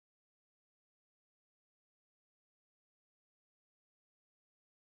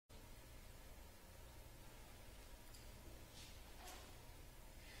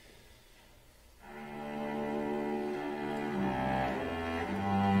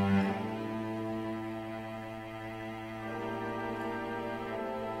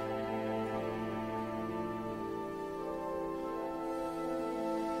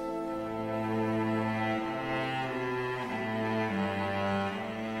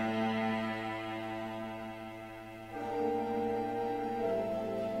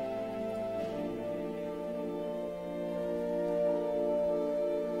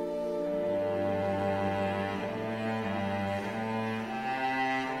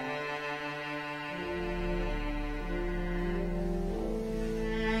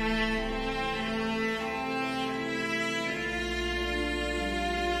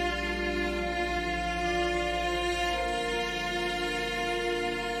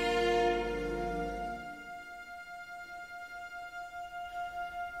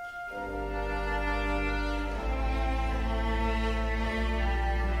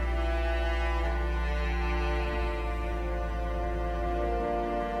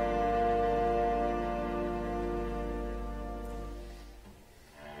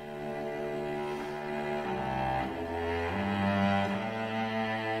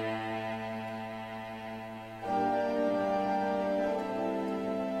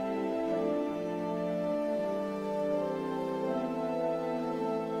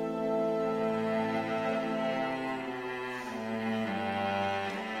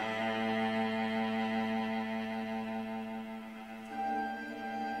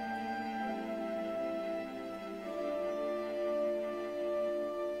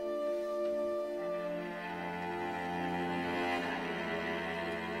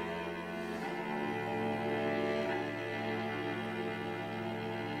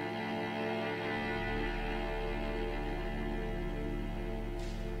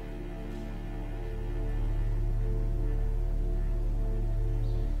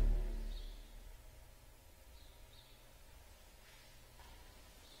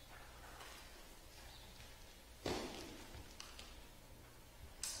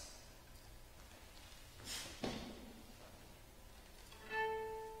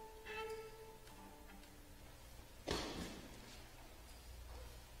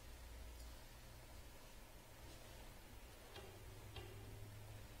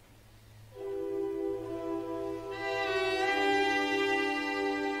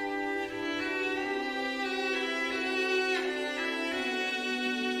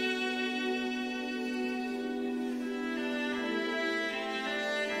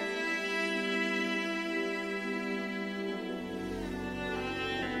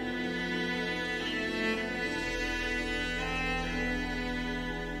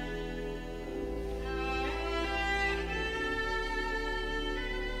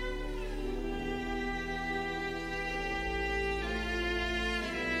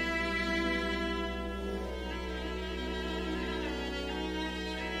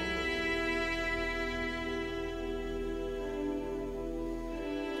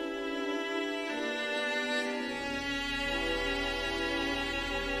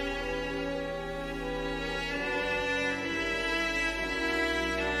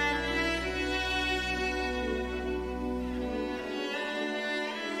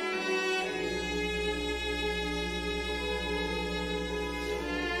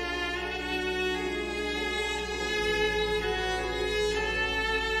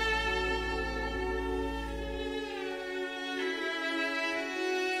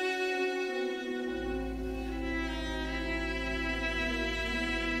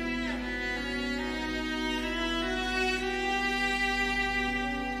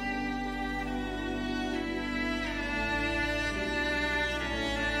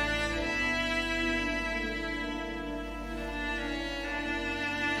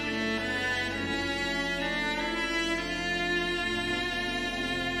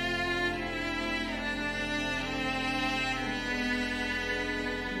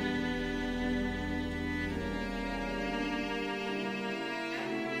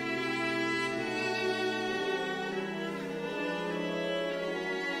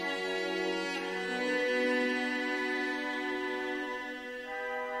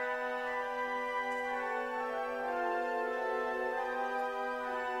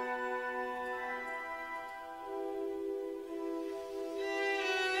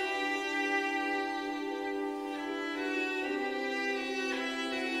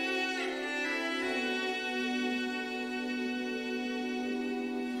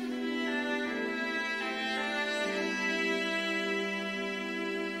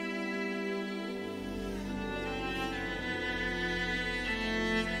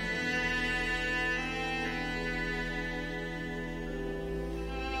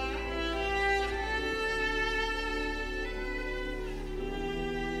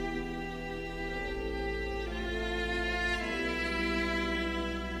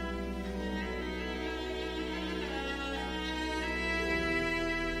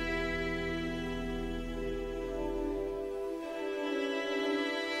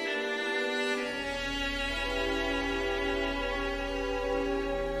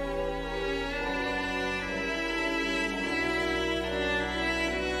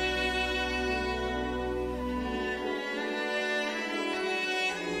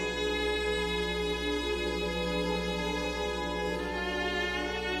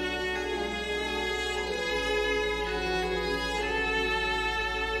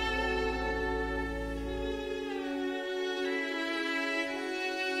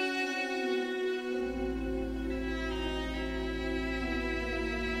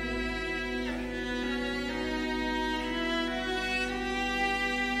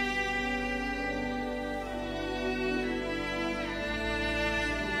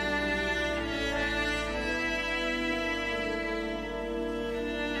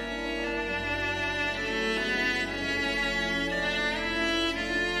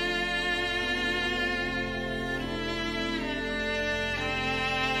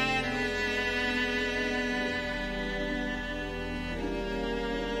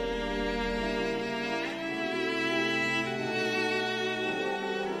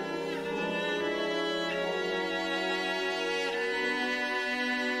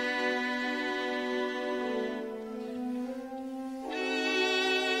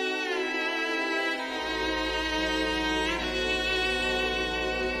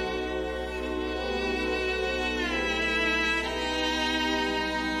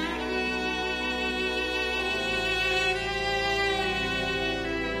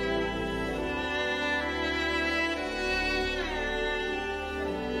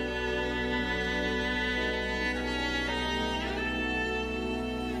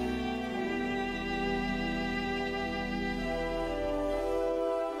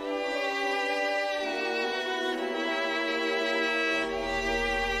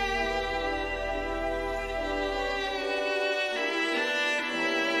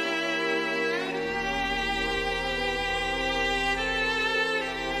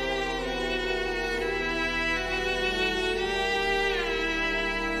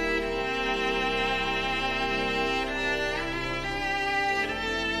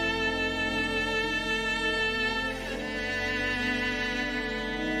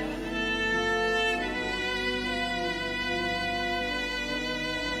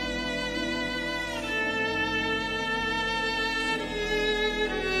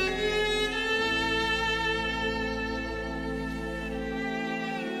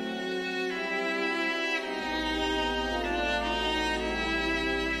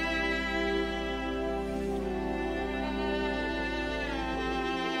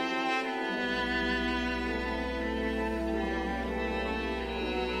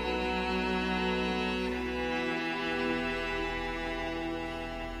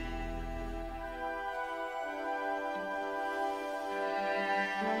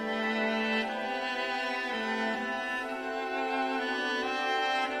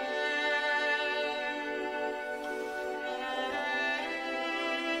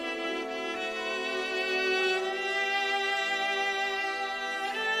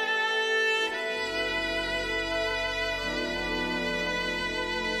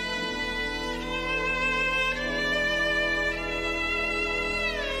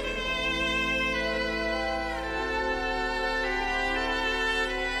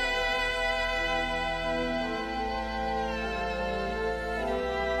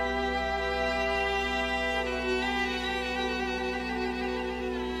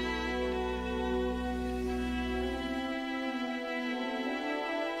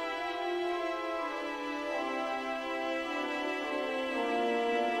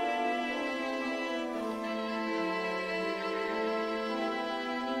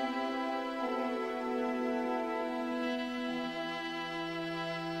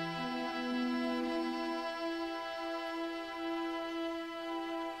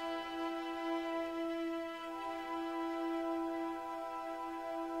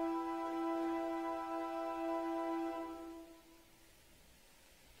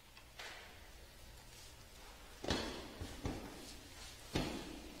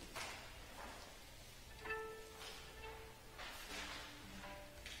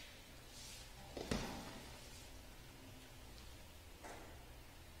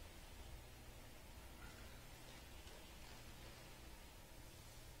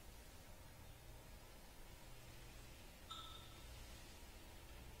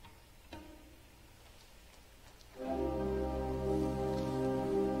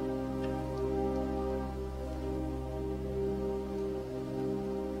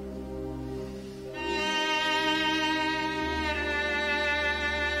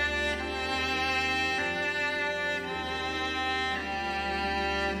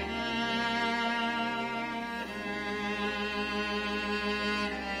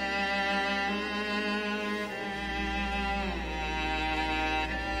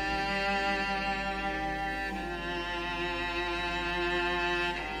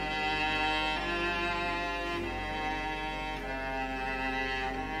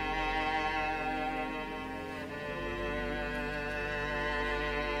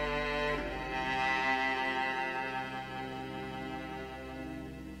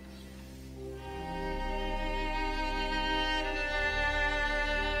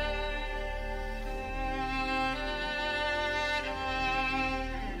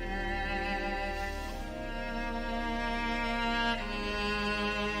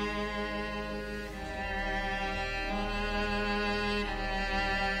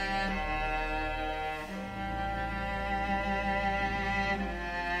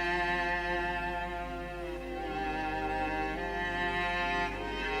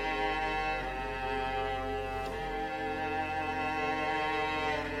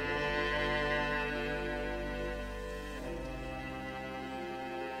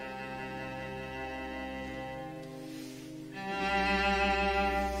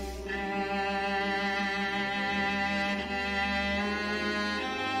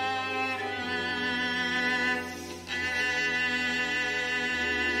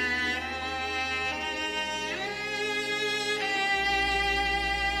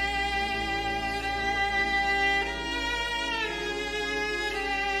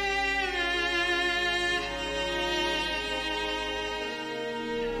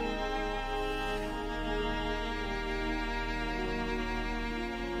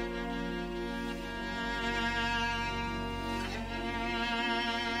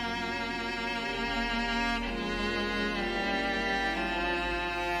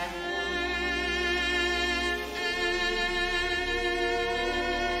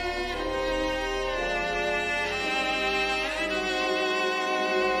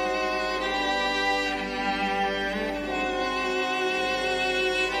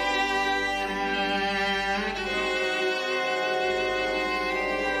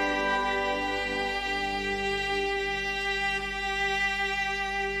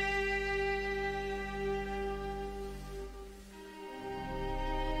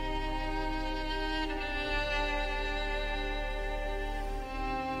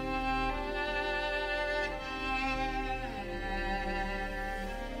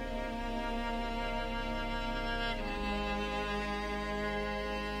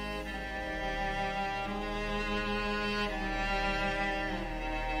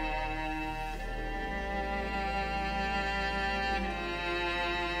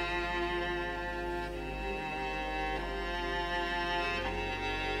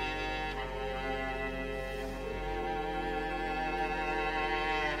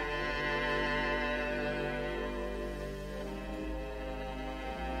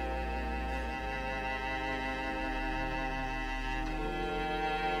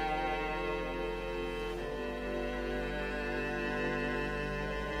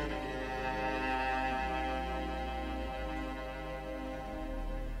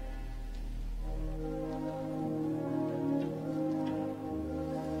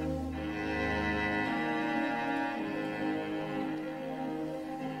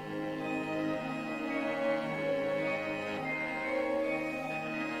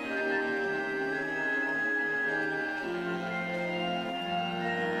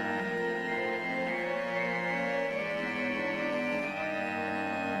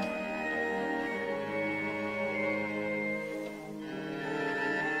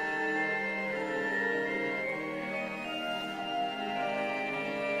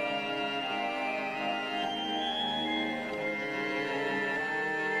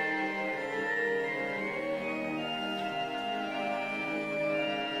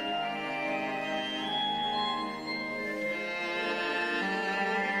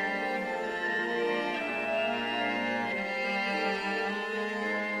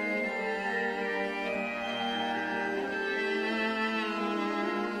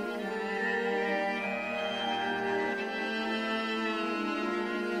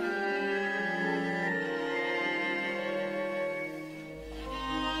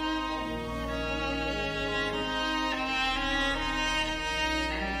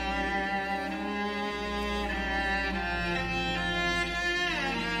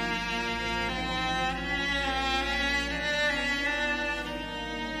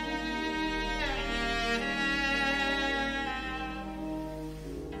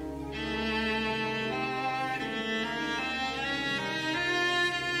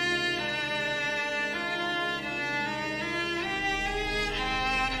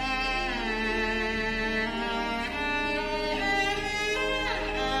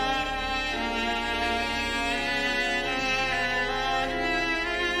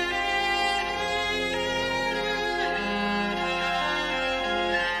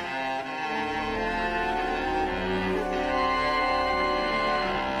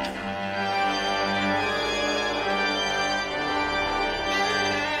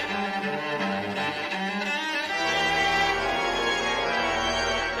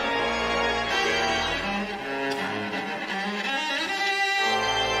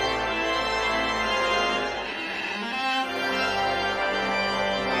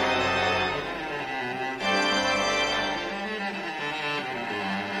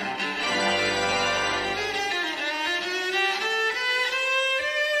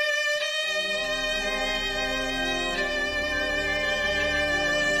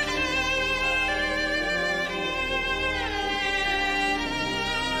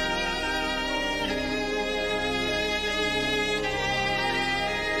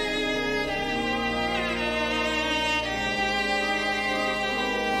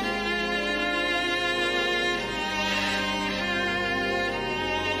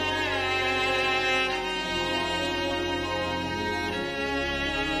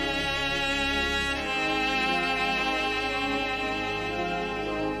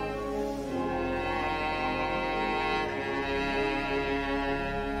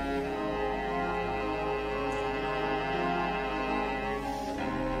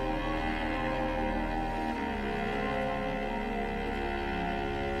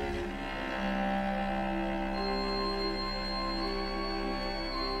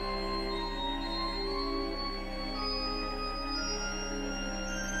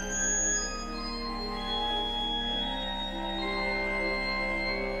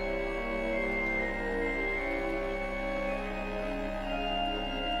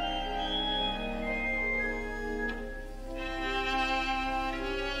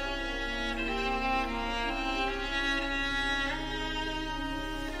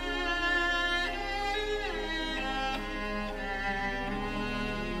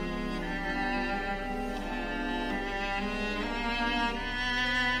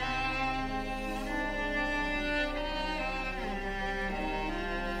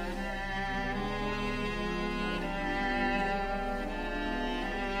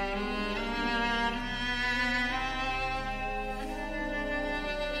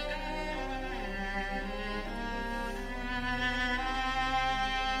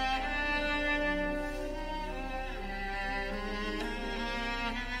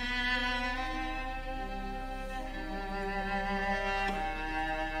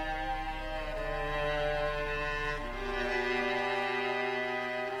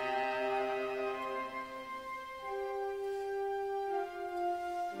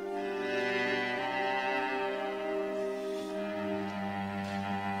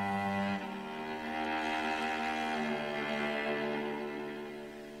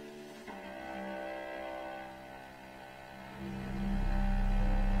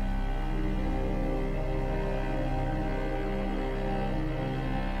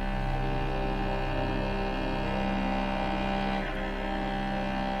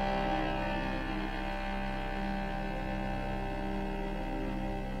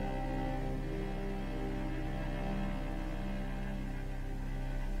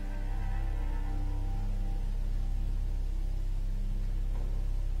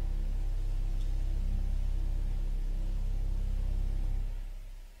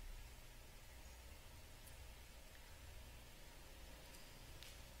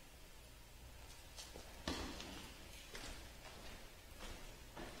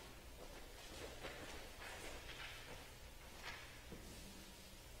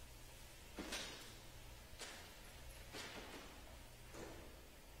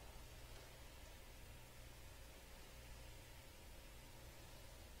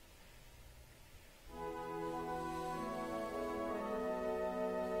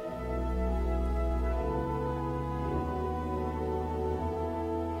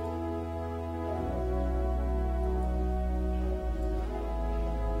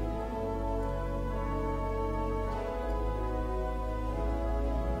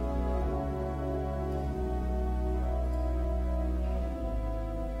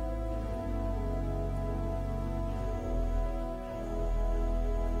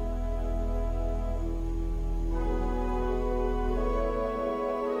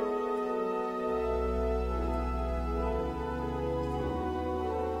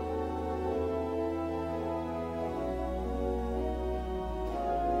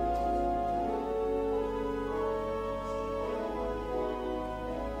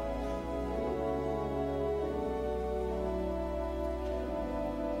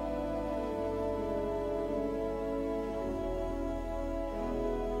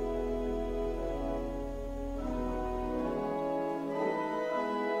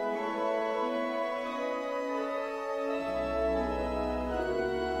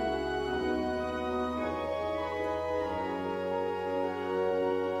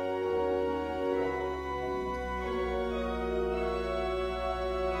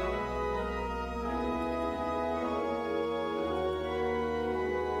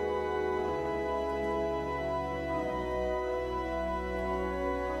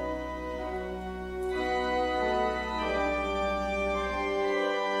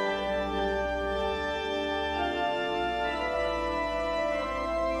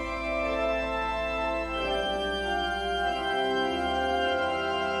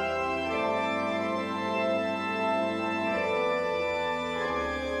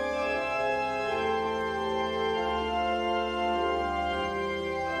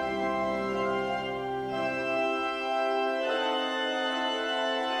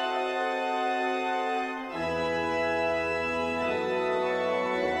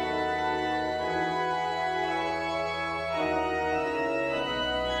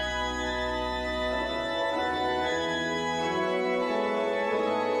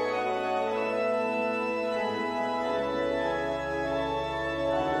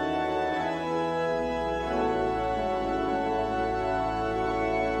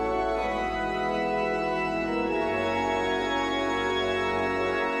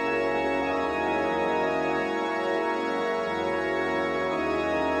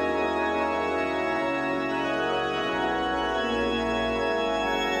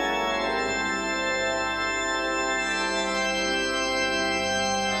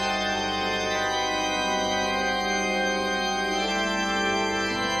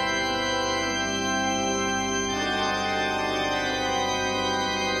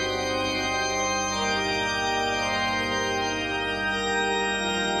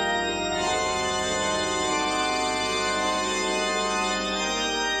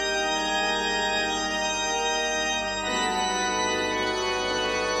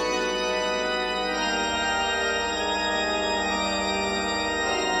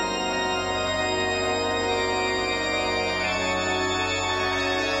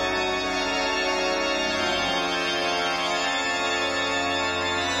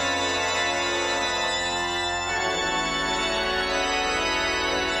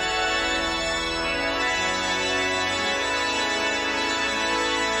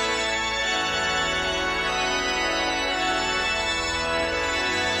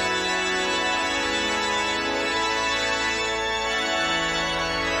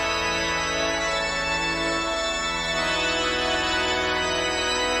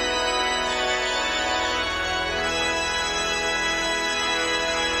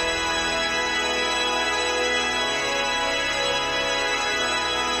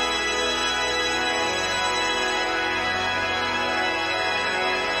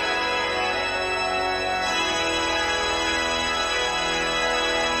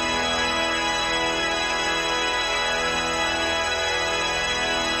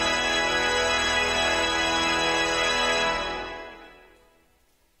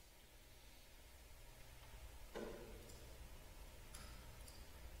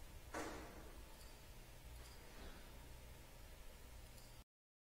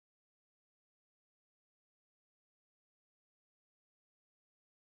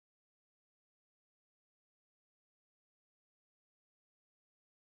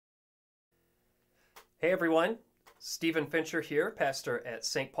Hey everyone, Stephen Fincher here, pastor at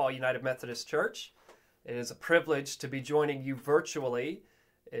St. Paul United Methodist Church. It is a privilege to be joining you virtually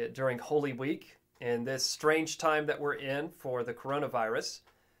during Holy Week in this strange time that we're in for the coronavirus.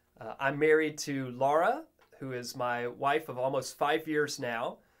 I'm married to Laura, who is my wife of almost 5 years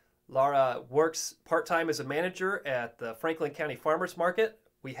now. Laura works part-time as a manager at the Franklin County Farmers Market.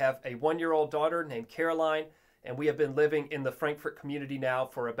 We have a 1-year-old daughter named Caroline, and we have been living in the Frankfort community now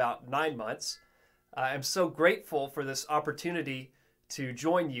for about 9 months. I'm so grateful for this opportunity to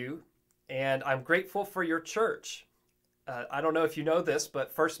join you, and I'm grateful for your church. I don't know if you know this,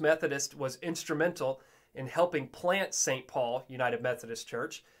 but First Methodist was instrumental in helping plant St. Paul United Methodist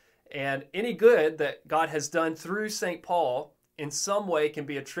Church, and any good that God has done through St. Paul in some way can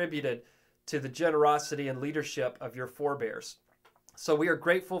be attributed to the generosity and leadership of your forebears. So we are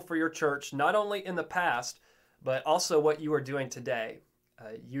grateful for your church, not only in the past, but also what you are doing today.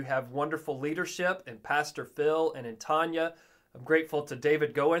 You have wonderful leadership in Pastor Phil and in Tanya. I'm grateful to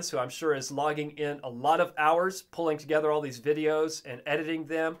David Goins, who I'm sure is logging in a lot of hours, pulling together all these videos and editing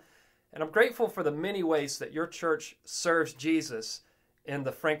them. And I'm grateful for the many ways that your church serves Jesus in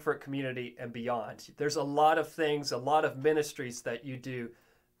the Frankfort community and beyond. There's a lot of things, a lot of ministries that you do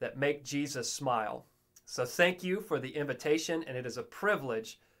that make Jesus smile. So thank you for the invitation, and it is a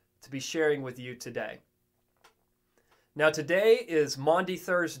privilege to be sharing with you today. Now today is Maundy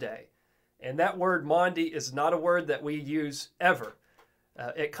Thursday, and that word Maundy is not a word that we use ever.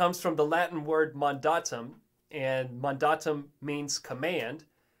 It comes from the Latin word mandatum, and mandatum means command.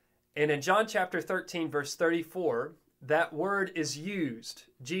 And in John chapter 13, verse 34, that word is used.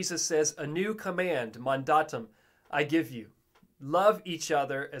 Jesus says, "A new command, mandatum, I give you. Love each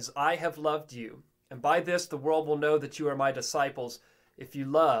other as I have loved you. And by this the world will know that you are my disciples if you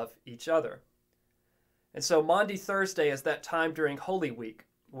love each other." And so Maundy Thursday is that time during Holy Week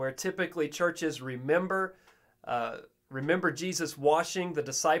where typically churches remember Jesus washing the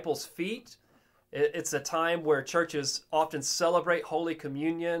disciples' feet. It's a time where churches often celebrate Holy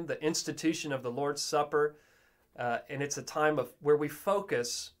Communion, the institution of the Lord's Supper, and it's a time where we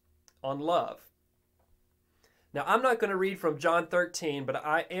focus on love. Now, I'm not going to read from John 13, but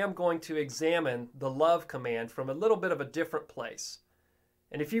I am going to examine the love command from a little bit of a different place.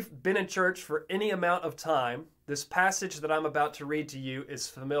 And if you've been in church for any amount of time, this passage that I'm about to read to you is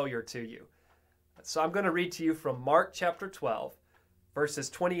familiar to you. So I'm going to read to you from Mark chapter 12, verses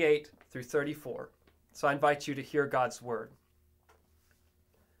 28 through 34. So I invite you to hear God's word.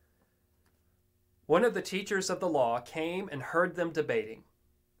 One of the teachers of the law came and heard them debating.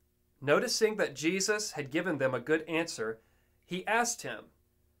 Noticing that Jesus had given them a good answer, he asked him,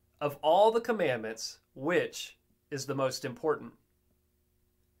 "Of all the commandments, which is the most important?"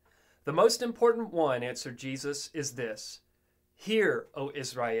 "The most important one," answered Jesus, "is this: Hear, O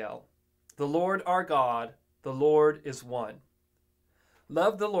Israel, the Lord our God, the Lord is one.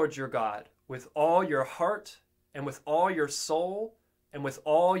 Love the Lord your God with all your heart and with all your soul and with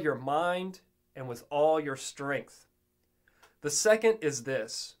all your mind and with all your strength. The second is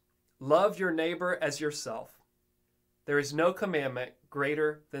this: love your neighbor as yourself. There is no commandment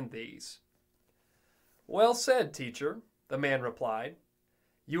greater than these." "Well said, teacher," the man replied.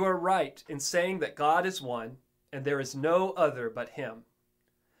 "You are right in saying that God is one, and there is no other but him.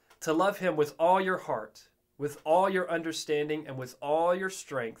 To love him with all your heart, with all your understanding, and with all your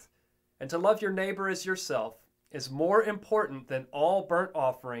strength, and to love your neighbor as yourself, is more important than all burnt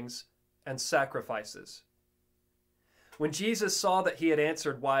offerings and sacrifices." When Jesus saw that he had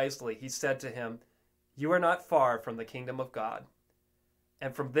answered wisely, he said to him, "You are not far from the kingdom of God."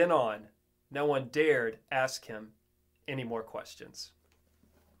 And from then on, no one dared ask him any more questions.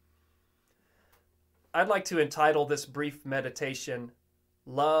 I'd like to entitle this brief meditation,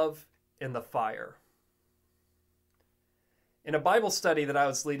 "Love in the Fire." In a Bible study that I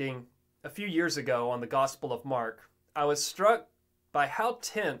was leading a few years ago on the Gospel of Mark, I was struck by how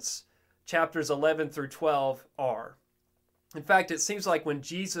tense chapters 11 through 12 are. In fact, it seems like when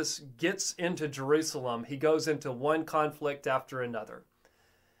Jesus gets into Jerusalem, he goes into one conflict after another.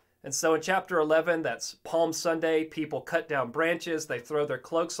 And so in chapter 11, that's Palm Sunday, people cut down branches, they throw their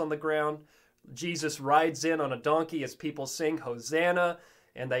cloaks on the ground. Jesus rides in on a donkey as people sing Hosanna,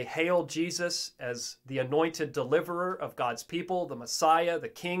 and they hail Jesus as the anointed deliverer of God's people, the Messiah, the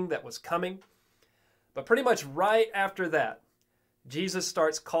King that was coming. But pretty much right after that, Jesus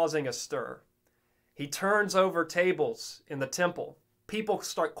starts causing a stir. He turns over tables in the temple. People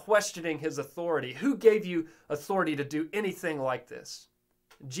start questioning his authority. Who gave you authority to do anything like this?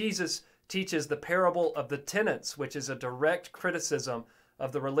 Jesus teaches the parable of the tenants, which is a direct criticism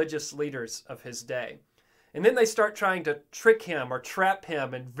of the religious leaders of his day. And then they start trying to trick him or trap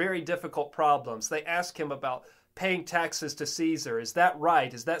him in very difficult problems. They ask him about paying taxes to Caesar. Is that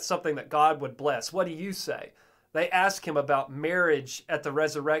right? Is that something that God would bless? What do you say? They ask him about marriage at the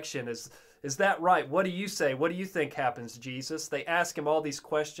resurrection. Is that right? What do you say? What do you think happens, Jesus? They ask him all these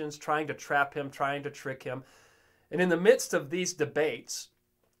questions, trying to trap him, trying to trick him. And in the midst of these debates,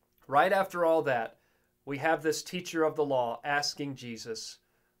 right after all that, we have this teacher of the law asking Jesus,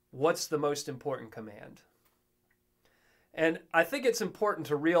 what's the most important command? And I think it's important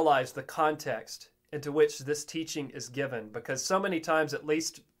to realize the context into which this teaching is given, because so many times, at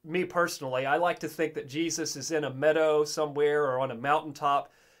least me personally, I like to think that Jesus is in a meadow somewhere or on a mountaintop.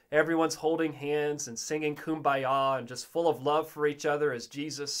 Everyone's holding hands and singing Kumbaya and just full of love for each other as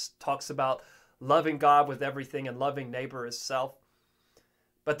Jesus talks about loving God with everything and loving neighbor as self.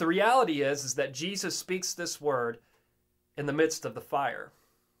 But the reality is that Jesus speaks this word in the midst of the fire,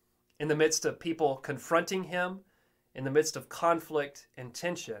 in the midst of people confronting him, in the midst of conflict and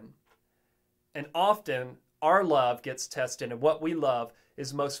tension. And often our love gets tested, and what we love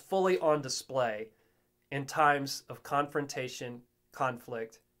is most fully on display in times of confrontation,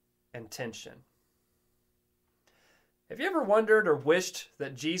 conflict, and tension. Have you ever wondered or wished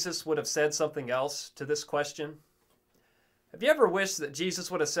that Jesus would have said something else to this question? Have you ever wished that Jesus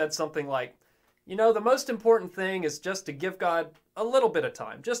would have said something like, you know, the most important thing is just to give God a little bit of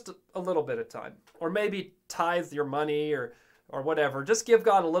time, just a little bit of time, or maybe tithe your money or whatever. Just give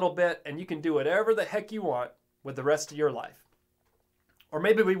God a little bit and you can do whatever the heck you want with the rest of your life. Or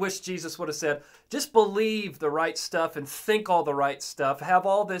maybe we wish Jesus would have said, just believe the right stuff and think all the right stuff. Have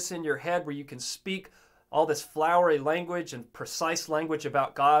all this in your head where you can speak all this flowery language and precise language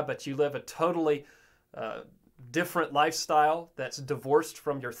about God, but you live a totally different lifestyle that's divorced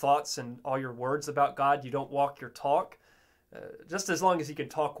from your thoughts and all your words about God. You don't walk your talk. Just as long as you can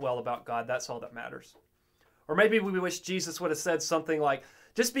talk well about God, that's all that matters. Or maybe we wish Jesus would have said something like,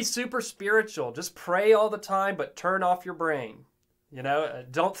 just be super spiritual. Just pray all the time, but turn off your brain. You know,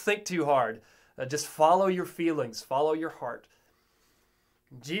 don't think too hard. Just follow your feelings, follow your heart.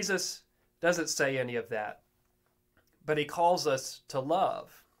 Jesus doesn't say any of that, but he calls us to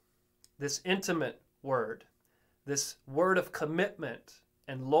love, this intimate word, this word of commitment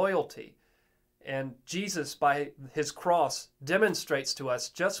and loyalty. And Jesus, by his cross, demonstrates to us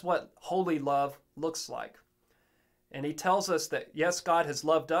just what holy love looks like. And he tells us that, yes, God has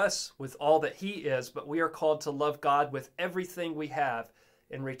loved us with all that he is, but we are called to love God with everything we have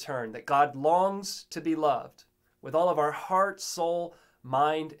in return. That God longs to be loved with all of our heart, soul,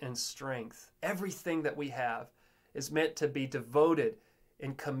 mind, and strength. Everything that we have is meant to be devoted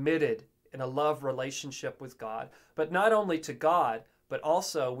and committed in a love relationship with God. But not only to God, but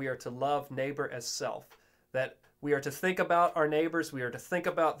also we are to love neighbor as self. That we are to think about our neighbors, we are to think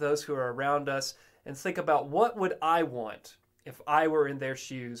about those who are around us, and think about what would I want if I were in their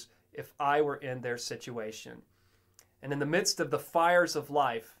shoes, if I were in their situation. And in the midst of the fires of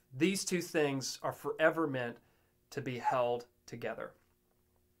life, these two things are forever meant to be held together.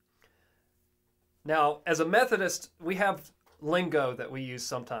 Now, as a Methodist, we have lingo that we use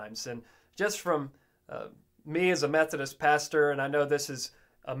sometimes. And just from me as a Methodist pastor, and I know this is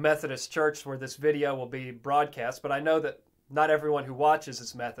a Methodist church where this video will be broadcast, but I know that not everyone who watches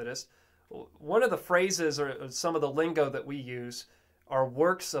is Methodist. One of the phrases or some of the lingo that we use are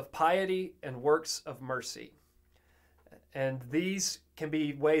works of piety and works of mercy. And these can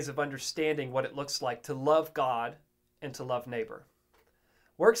be ways of understanding what it looks like to love God and to love neighbor.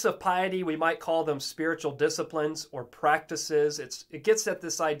 Works of piety, we might call them spiritual disciplines or practices. It gets at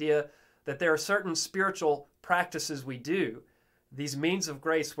this idea that there are certain spiritual practices we do, these means of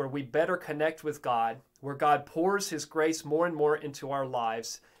grace where we better connect with God, where God pours his grace more and more into our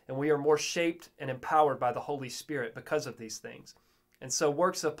lives, and we are more shaped and empowered by the Holy Spirit because of these things. And so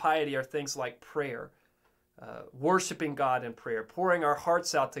works of piety are things like prayer, worshiping God in prayer, pouring our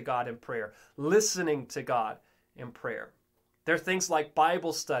hearts out to God in prayer, listening to God in prayer. There are things like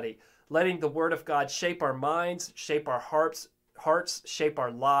Bible study, letting the Word of God shape our minds, shape our hearts, shape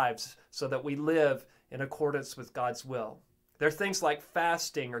our lives so that we live in accordance with God's will. There are things like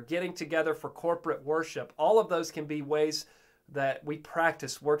fasting or getting together for corporate worship. All of those can be ways that we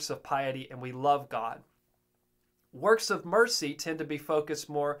practice works of piety and we love God. Works of mercy tend to be focused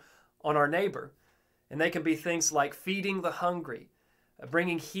more on our neighbor. And they can be things like feeding the hungry,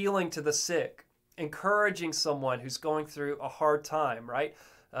 bringing healing to the sick, encouraging someone who's going through a hard time, right?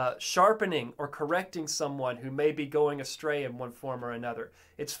 Sharpening or correcting someone who may be going astray in one form or another.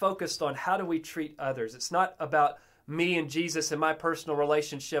 It's focused on how do we treat others. It's not about me and Jesus and my personal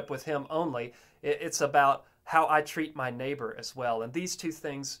relationship with him only. It's about how I treat my neighbor as well. And these two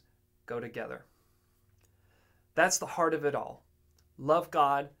things go together. That's the heart of it all. Love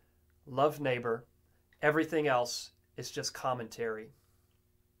God, love neighbor. Everything else is just commentary.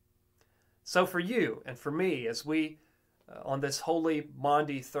 So for you and for me, as we, on this Holy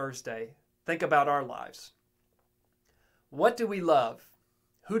Maundy Thursday, think about our lives. What do we love?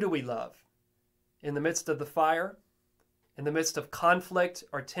 Who do we love? In the midst of the fire? In the midst of conflict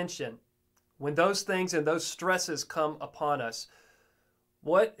or tension? When those things and those stresses come upon us,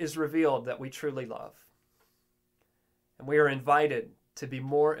 what is revealed that we truly love? And we are invited to be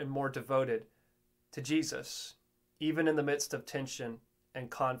more and more devoted to Jesus, even in the midst of tension and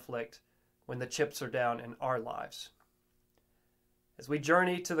conflict, when the chips are down in our lives. As we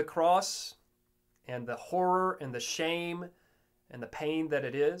journey to the cross and the horror and the shame and the pain that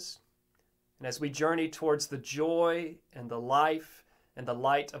it is, and as we journey towards the joy and the life and the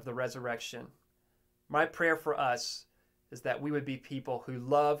light of the resurrection, my prayer for us is that we would be people who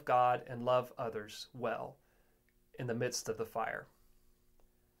love God and love others well in the midst of the fire.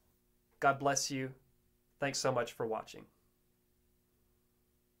 God bless you. Thanks so much for watching.